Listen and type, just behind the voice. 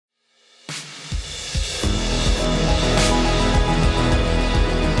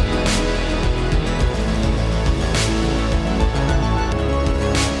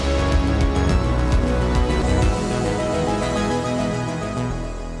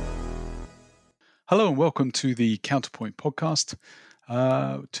Hello and welcome to the Counterpoint podcast.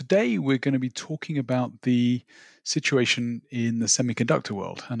 Today we're going to be talking about the situation in the semiconductor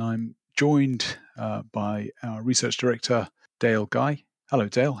world, and I'm joined by our research director, Dale Guy. Hello,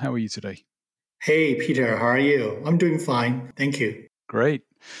 Dale. How are you today? Hey, Peter, how are you? I'm doing fine. Thank you. Great.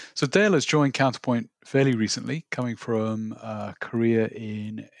 So Dale has joined Counterpoint fairly recently, coming from a career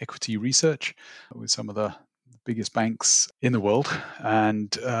in equity research with some of the biggest banks in the world,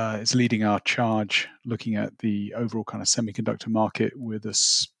 and is leading our charge looking at the overall kind of semiconductor market with a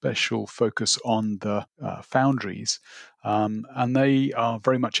special focus on the foundries. And they are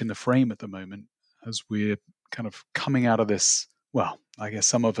very much in the frame at the moment as we're kind of coming out of this. Well, I guess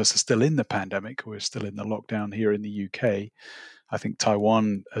some of us are still in the pandemic. We're still in the lockdown here in the UK. I think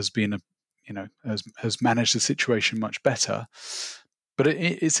Taiwan has been has managed the situation much better. But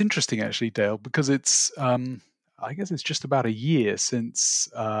it's interesting actually, Dale, because it's I guess it's just about a year since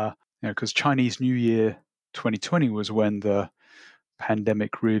because Chinese New Year 2020 was when the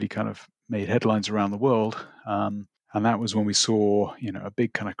pandemic really kind of made headlines around the world, and that was when we saw a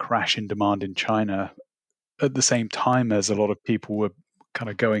big kind of crash in demand in China at the same time as a lot of people were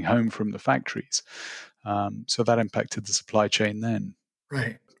kind of going home from the factories. So that impacted the supply chain then.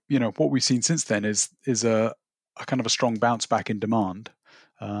 Right. What we've seen since then is a kind of a strong bounce back in demand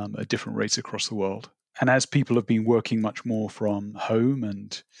at different rates across the world. And as people have been working much more from home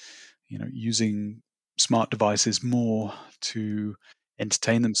and using smart devices more to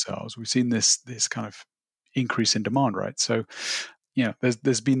entertain themselves, we've seen this kind of increase in demand, right? So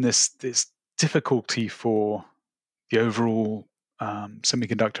there's been this difficulty for the overall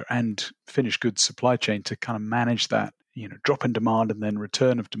semiconductor and finished goods supply chain to kind of manage that drop in demand and then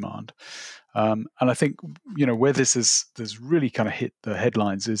return of demand. And I think where this has really kind of hit the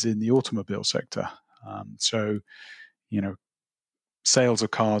headlines is in the automobile sector. So sales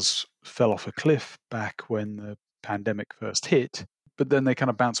of cars fell off a cliff back when the pandemic first hit, but then they kind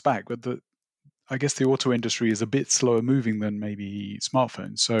of bounced back. But I guess the auto industry is a bit slower moving than maybe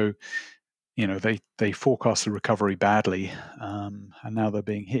smartphones. So they forecast the recovery badly, and now they're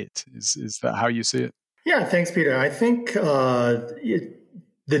being hit. Is that how you see it? Yeah, thanks, Peter. I think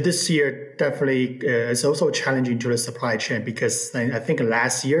this year definitely is also challenging to the supply chain because I think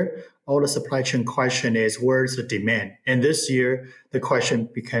last year, all the supply chain question is where's the demand? And this year, the question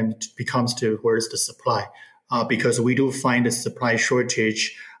becomes to where's the supply? Because we do find a supply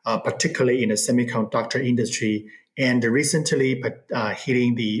shortage, particularly in the semiconductor industry, and recently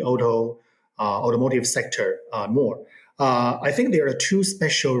hitting the automotive sector more. I think there are two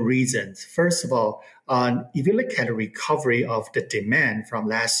special reasons. First of all, if you look at the recovery of the demand from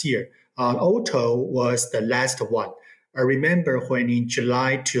last year, auto was the last one. I remember when in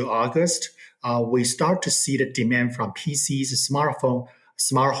July to August, we start to see the demand from PCs,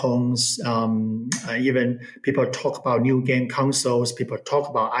 smart homes, even people talk about new game consoles, people talk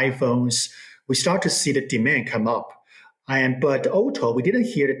about iPhones. We start to see the demand come up. But auto, we didn't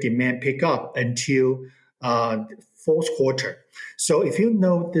hear the demand pick up until fourth quarter. So if you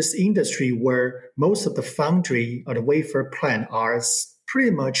know this industry where most of the foundry or the wafer plant are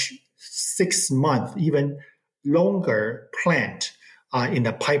pretty much 6 months, even longer planned in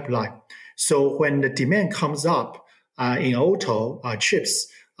the pipeline. So when the demand comes up in auto chips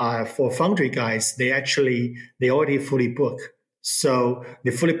for foundry guys, they already fully book. So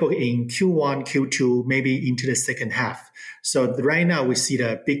they fully book in Q1, Q2, maybe into the second half. So right now we see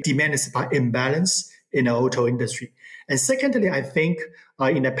the big demand and supply imbalance in the auto industry. And secondly, I think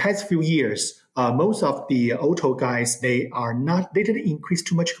in the past few years, most of the auto guys, they didn't increase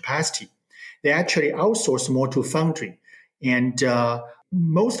too much capacity. They actually outsource more to foundry. And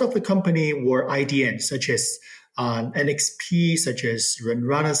most of the company were IDM, such as NXP, such as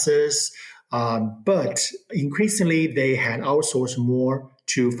Renesas, but increasingly they had outsourced more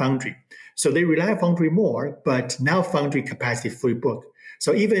to foundry. So they rely on foundry more, but now foundry capacity fully booked.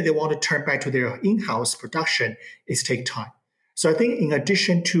 So even if they want to turn back to their in-house production, it takes time. So I think in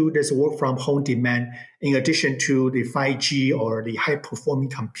addition to this work from home demand, in addition to the 5G or the high performing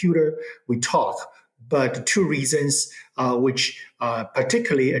computer, we talk. But the two reasons which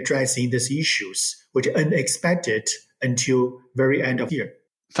particularly addressing these issues, which are unexpected until very end of the year.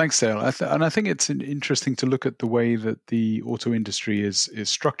 Thanks, Dale. And I think it's interesting to look at the way that the auto industry is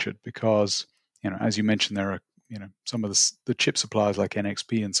structured because, as you mentioned, there are some of the chip suppliers like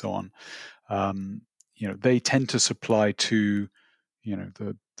NXP and so on. They tend to supply to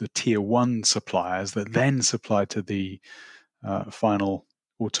the tier one suppliers that then supply to the final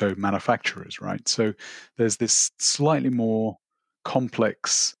auto manufacturers, right? So there's this slightly more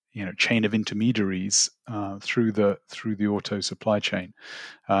complex chain of intermediaries through the auto supply chain,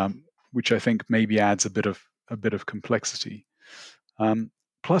 which I think maybe adds a bit of complexity.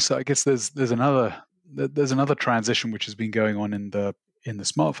 Plus, I guess there's another transition which has been going on in the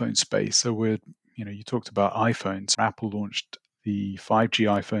smartphone space. So you talked about iPhones. Apple launched the 5G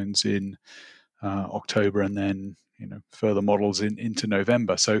iPhones in October, and then further models into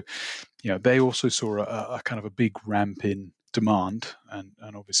November. So they also saw a kind of a big ramp in demand and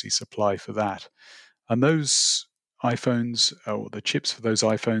obviously supply for that. And those iPhones, or the chips for those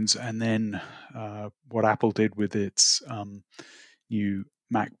iPhones, and then what Apple did with its new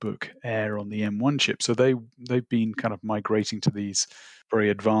MacBook Air on the M1 chip. So they've been kind of migrating to these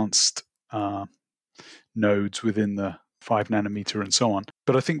very advanced nodes within the 5 nanometer and so on.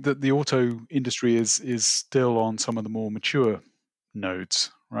 But I think that the auto industry is still on some of the more mature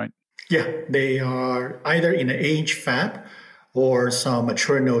nodes, right? Yeah, they are either in an 8-inch fab or some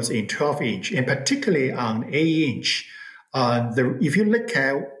mature nodes in 12-inch, and particularly on 8-inch. If you look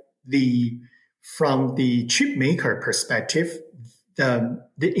at from the chip maker perspective, the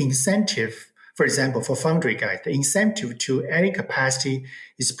incentive, for example, for foundry guys, the incentive to adding capacity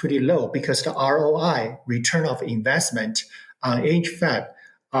is pretty low because the ROI, return of investment on 8-inch fab,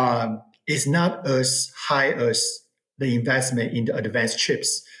 is not as high as the investment in the advanced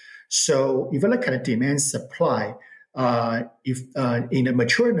chips. So if you look at the demand supply, if in the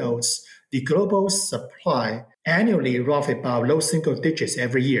mature nodes, the global supply annually roughly about low single digits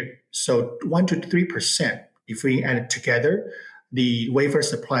every year. So 1 to 3%. If we add it together, the wafer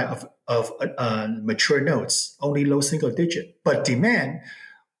supply of mature nodes only low single digit. But demand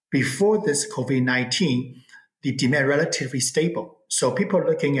before this COVID-19, the demand relatively stable. So people are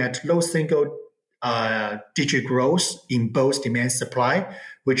looking at low single digit growth in both demand supply,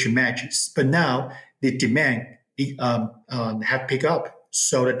 which matches. But now the demand have picked up.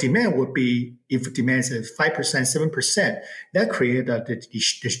 So the demand would be, if demand is 5%, 7%, that created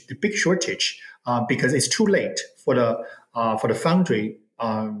the big shortage because it's too late for the foundry,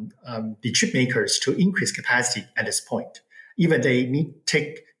 the chip makers to increase capacity at this point. Even they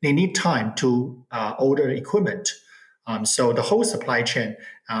need time to order equipment. So the whole supply chain,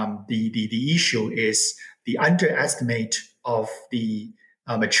 the issue is the underestimate of the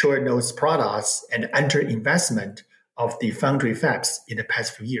mature nodes products and underinvestment of the foundry fabs in the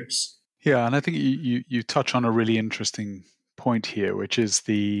past few years. Yeah, and I think you touch on a really interesting point here, which is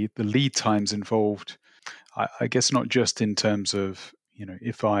the lead times involved. I guess not just in terms of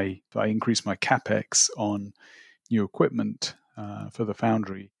if I increase my capex on new equipment for the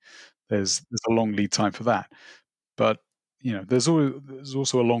foundry, there's a long lead time for that. But there's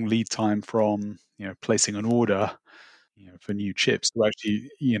also a long lead time from placing an order for new chips to actually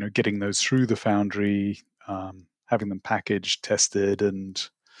getting those through the foundry, having them packaged, tested, and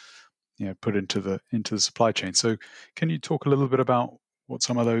put into the supply chain. So can you talk a little bit about what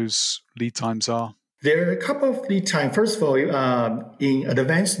some of those lead times are? There are a couple of lead time. First of all, in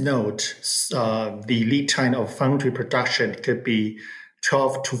advanced node, the lead time of foundry production could be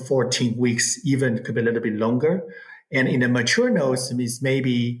 12 to 14 weeks, even could be a little bit longer. And in the mature nodes, it's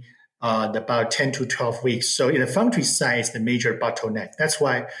maybe about 10 to 12 weeks. So in the foundry side is the major bottleneck. That's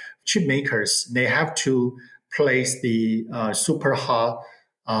why chip makers, they have to place the super hot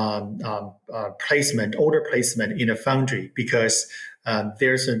order placement in a foundry because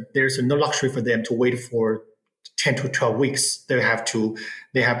there's no luxury for them to wait for 10 to 12 weeks. They have to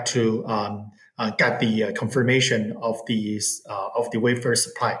get the confirmation of the wafer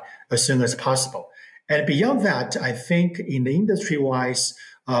supply as soon as possible. And beyond that, I think in the industry wise,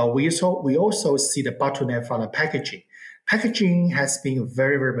 we also see the bottleneck from the packaging. Packaging has been a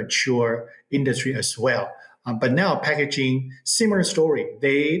very, very mature industry as well. But now packaging, similar story.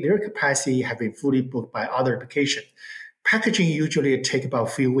 Their capacity have been fully booked by other applications. Packaging usually take about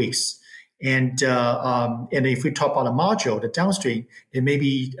a few weeks. And if we talk about a module, the downstream, it may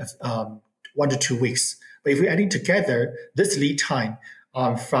be 1 to 2 weeks. But if we're adding together this lead time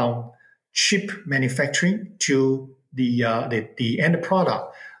from chip manufacturing to the end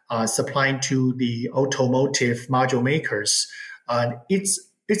product supplying to the automotive module makers,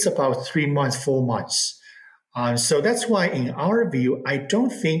 it's about 3 months, 4 months. So that's why, in our view, I don't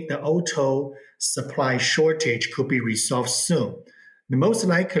think the auto supply shortage could be resolved soon. Most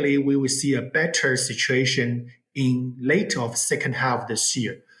likely, we will see a better situation in late of second half this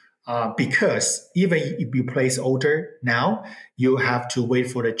year. Because even if you place order now, you have to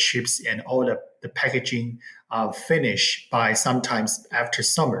wait for the chips and all the packaging finish by sometimes after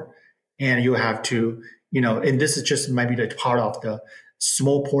summer. And you have to, and this is just maybe the part of the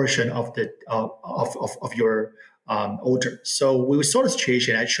small portion of the of your order. So we saw the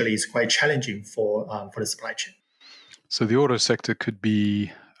situation actually is quite challenging for the supply chain. So the auto sector could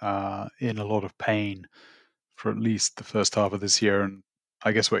be in a lot of pain for at least the first half of this year. And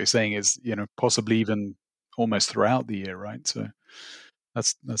I guess what you're saying is, possibly even almost throughout the year, right? So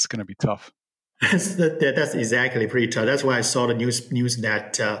that's going to be tough. That's exactly pretty tough. That's why I saw the news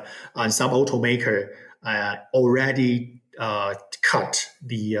that some automaker already cut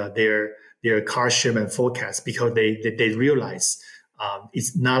their car shipment forecast because they realize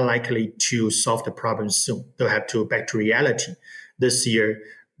it's not likely to solve the problem soon. They'll have to back to reality. This year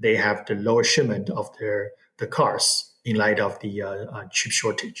they have the lower shipment of the cars in light of the chip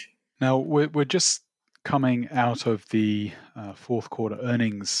shortage. Now we're just coming out of the fourth quarter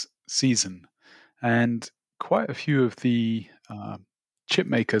earnings season, and quite a few of the chip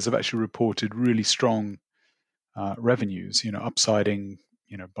makers have actually reported really strong revenues, upsiding,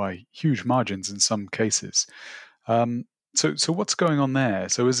 by huge margins in some cases. So what's going on there?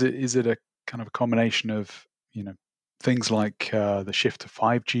 So is it a kind of a combination of, things like the shift to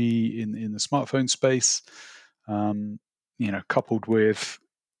 5G in the smartphone space, coupled with,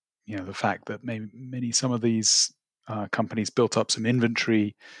 the fact that maybe some of these companies built up some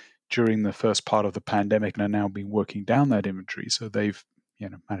inventory during the first part of the pandemic and are now been working down that inventory, so they've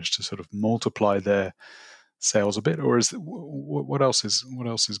managed to sort of multiply their sales a bit, or is what else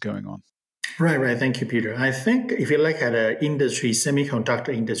is going on? Right. Thank you, Peter. I think if you look at the industry,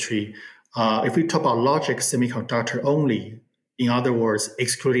 semiconductor industry, if we talk about logic semiconductor only, in other words,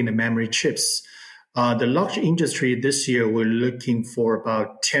 excluding the memory chips, the logic industry this year, we're looking for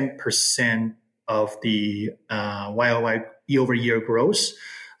about 10% of the YOY year-over-year growth.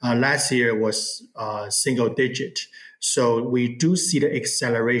 Last year was single digit. So we do see the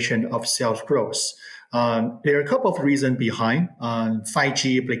acceleration of sales growth. There are a couple of reasons behind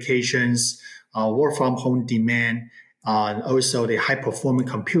 5G applications, work from home demand, also the high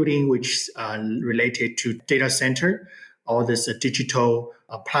performance computing, which related to data center, all these digital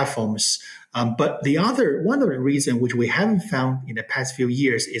platforms. But one of the reasons which we haven't found in the past few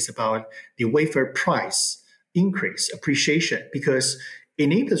years is about the wafer price increase, appreciation, because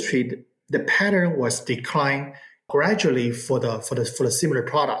in industry, the pattern was decline gradually for the similar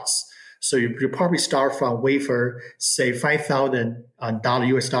products. So you probably start from wafer, say $5,000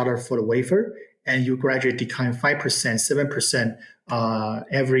 US dollar for the wafer, and you gradually decline 5%, 7%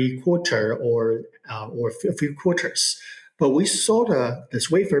 every quarter or a few quarters. But we saw this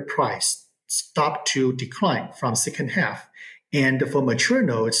wafer price stop to decline from second half, and for mature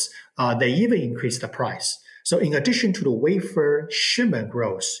nodes, they even increased the price. So in addition to the wafer shipment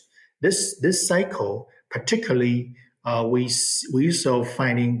growth, this cycle particularly we also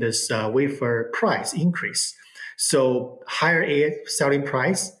finding this wafer price increase. So higher selling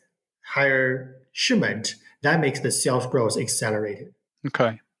price, higher shipment, that makes the sales growth accelerated.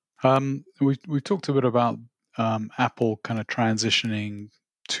 Okay. We talked a bit about Apple kind of transitioning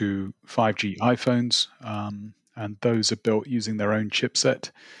to 5G iPhones, and those are built using their own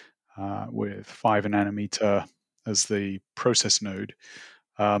chipset with 5 nanometer as the process node.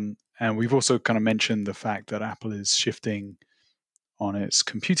 And we've also kind of mentioned the fact that Apple is shifting on its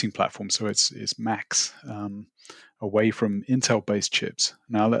computing platform, so it's Macs, away from Intel-based chips.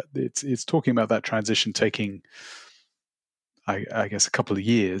 Now, it's talking about that transition taking, I guess, a couple of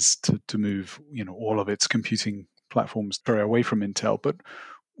years to move, all of its computing platforms away from Intel. But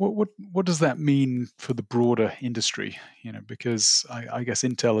what does that mean for the broader industry? Because I guess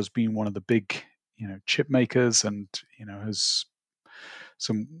Intel has been one of the big, chip makers, and has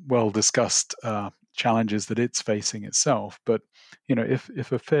some well-discussed challenges that it's facing itself. But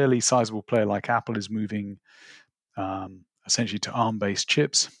if a fairly sizable player like Apple is moving essentially to ARM-based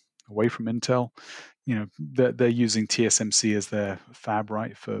chips away from Intel, they're using TSMC as their fab,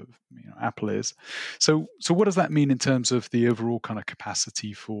 right? For Apple is. So what does that mean in terms of the overall kind of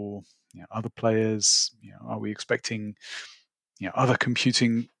capacity for other players? Are we expecting other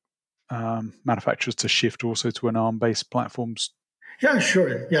computing manufacturers to shift also to an ARM-based platforms? Yeah,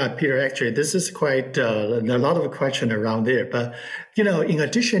 sure. Yeah, Peter, actually, this is quite a lot of question around there. But, in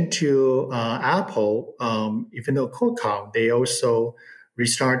addition to Apple, even though Qualcomm, they also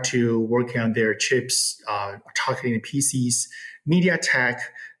restart to work on their chips, targeting PCs. MediaTek,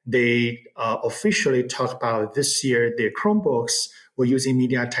 they officially talked about this year, their Chromebooks were using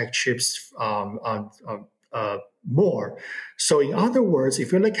MediaTek chips more. So in other words,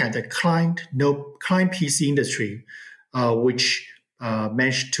 if you look at the client PC industry, which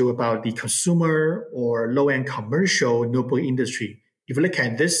mentioned to about the consumer or low-end commercial notebook industry. If you look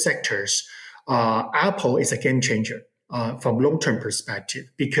at these sectors, Apple is a game changer from long-term perspective,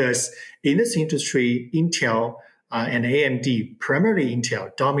 because in this industry, Intel and AMD, primarily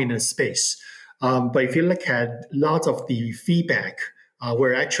Intel, dominant space. But if you look at lots of the feedback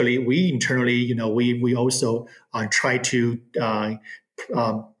where actually we internally, we also try to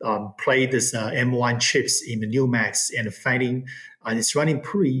play this M1 chips in the new Macs and finding it's running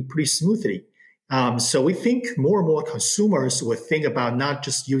pretty smoothly. So we think more and more consumers will think about not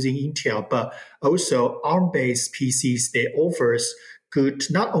just using Intel, but also ARM-based PCs that offers good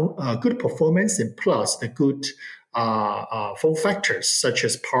good performance and plus the good form factors such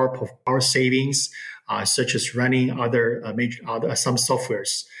as power savings, such as running other some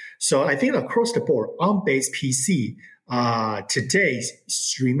softwares. So I think across the board, ARM-based PC today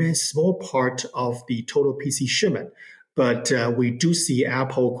remains small part of the total PC shipment. But we do see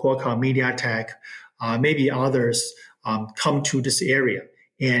Apple, Qualcomm, MediaTek, maybe others come to this area,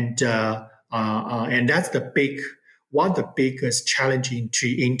 and that's one of the biggest challenging to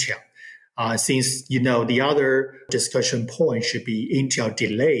Intel. Since the other discussion point should be Intel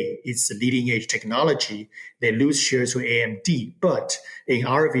delay its leading edge technology, they lose shares to AMD. But in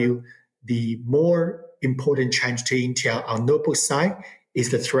our view, the more important challenge to Intel on notebook side is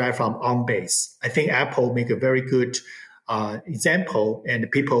the threat from ARM base. I think Apple make a very good example, and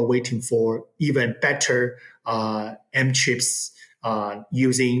people waiting for even better M chips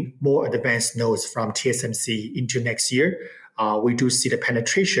using more advanced nodes from TSMC into next year. We do see the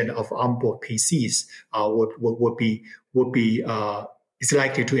penetration of onboard PCs would be is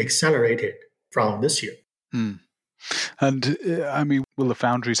likely to accelerate it from this year. And I mean, will the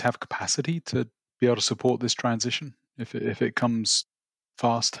foundries have capacity to be able to support this transition if it comes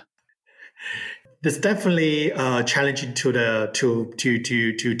fast? It's definitely challenging to TSMC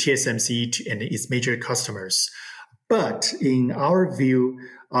and its major customers. But in our view,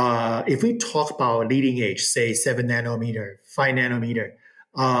 if we talk about leading edge, say 7 nanometer, 5 nanometer,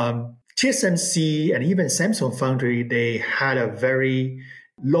 TSMC and even Samsung Foundry, they had a very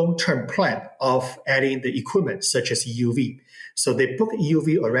long-term plan of adding the equipment such as EUV. So they booked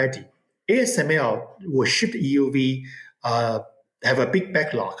EUV already. ASML will ship EUV, have a big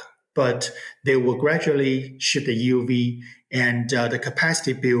backlog, but they will gradually ship the EUV, and the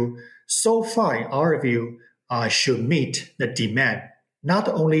capacity build so far, in our view, should meet the demand, not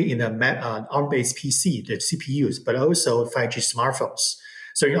only in the ARM-based PC, the CPUs, but also 5G smartphones.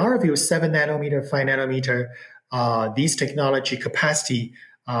 So in our view, 7 nanometer, 5 nanometer, these technology capacity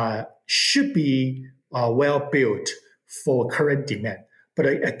should be well built for current demand. But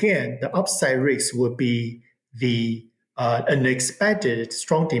again, the upside risk would be the unexpected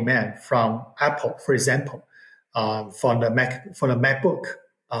strong demand from Apple, for example, from the MacBook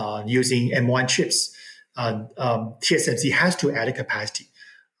using M1 chips. TSMC has to add capacity.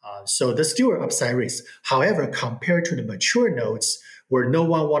 So there's still an upside risk. However, compared to the mature nodes where no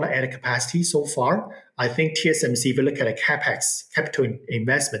one want to add capacity so far, I think TSMC, if you look at the CapEx, capital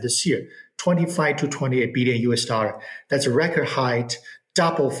investment this year, 25 to 28 billion US dollar. That's a record high,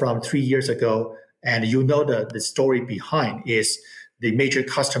 double from 3 years ago. And the story behind is the major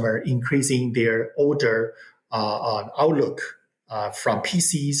customer increasing their order outlook from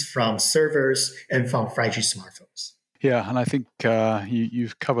PCs, from servers, and from 5G smartphones. Yeah, and I think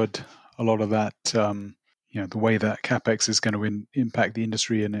you've covered a lot of that. The way that capex is going to impact the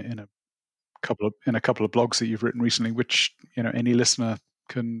industry in a couple of blogs that you've written recently, which any listener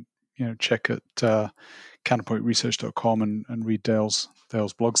can check at counterpointresearch.com and read Dale's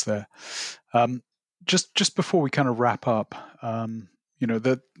blogs there. Just before we kind of wrap up,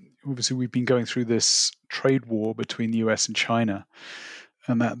 that obviously we've been going through this trade war between the US and China,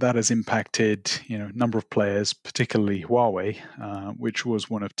 and that has impacted a number of players, particularly Huawei, which was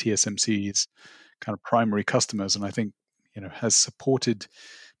one of TSMC's kind of primary customers, and I think has supported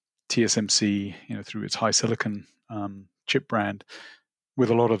TSMC through its HiSilicon chip brand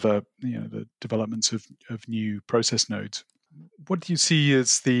with a lot of the developments of new process nodes. What do you see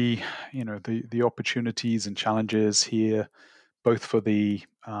as the opportunities and challenges here, both for the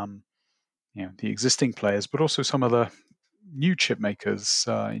existing players, but also some of the new chip makers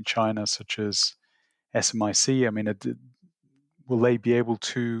in China, such as SMIC? I mean, will they be able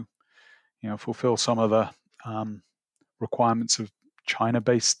to fulfill some of the requirements of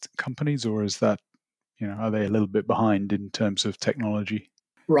China-based companies, or is that are they a little bit behind in terms of technology?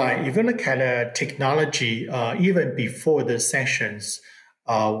 Right. If you look at technology, even before the sanctions,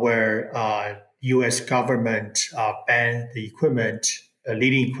 where U.S. government banned the equipment,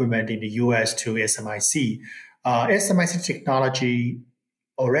 leading equipment in the U.S. to SMIC, SMIC technology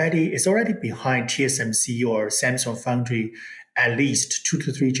is already behind TSMC or Samsung Foundry at least 2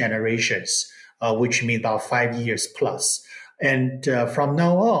 to 3 generations, which means about 5 years plus. And from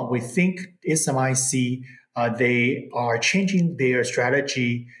now on, we think SMIC they are changing their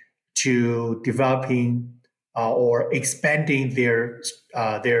strategy to developing or expanding their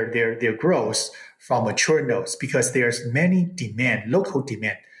growth from mature nodes because there's many local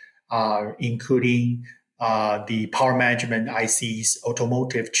demand, including the power management ICs,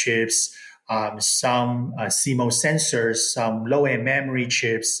 automotive chips, some CMOS sensors, some low-end memory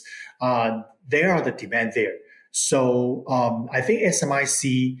chips. There are the demand there. So I think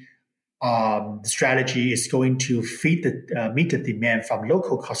SMIC strategy is going to meet the demand from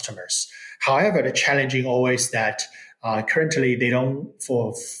local customers. However, the challenging always that currently they don't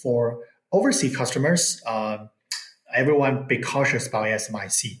for overseas customers. Everyone be cautious about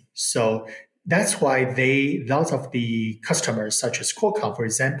SMIC. So that's why lots of the customers, such as Qualcomm, for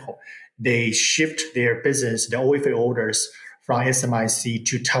example, they shift their business, the OEM orders from SMIC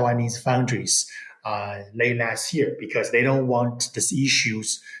to Taiwanese foundries late last year because they don't want these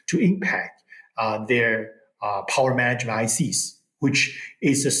issues to impact their power management ICs, which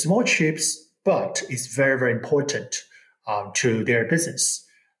is a small chips, but it's very, very important to their business.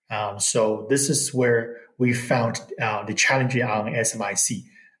 So this is where we found the challenge on SMIC.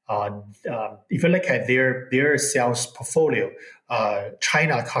 If you look at their sales portfolio,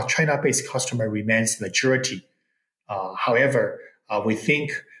 China-based customer remains majority. However, we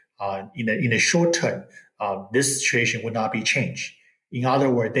think in the short term, this situation would not be changed. In other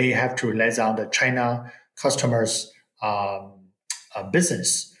words, they have to let down the China customers'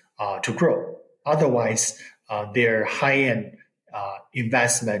 business to grow. Otherwise, their high-end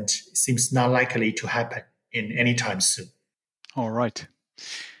investment seems not likely to happen in any time soon. All right.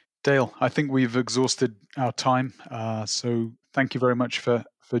 Dale, I think we've exhausted our time. So thank you very much for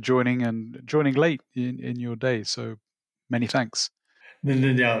joining and joining late in your day. So many thanks.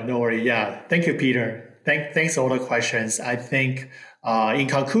 No worry. Yeah. Thank you, Peter. Thanks for all the questions. I think in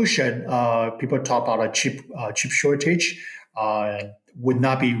conclusion, people talk about a chip shortage would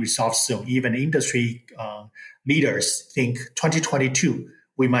not be resolved soon. Even industry leaders think 2022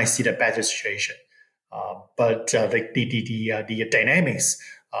 we might see the better situation. But the dynamics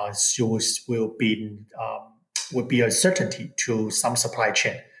will be a certainty to some supply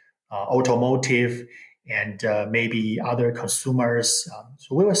chain, automotive, and maybe other consumers.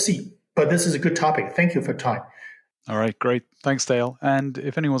 So we will see. But this is a good topic. Thank you for your time. All right, great. Thanks, Dale. And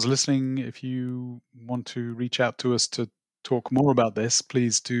if anyone's listening, if you want to reach out to us to talk more about this,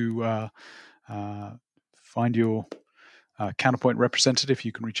 please do find your Counterpoint representative.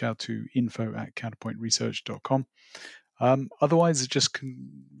 You can reach out to info@counterpointresearch.com. Otherwise, it's just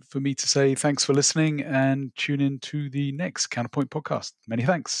for me to say thanks for listening and tune in to the next Counterpoint podcast. Many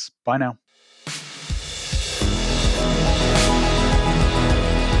thanks. Bye now.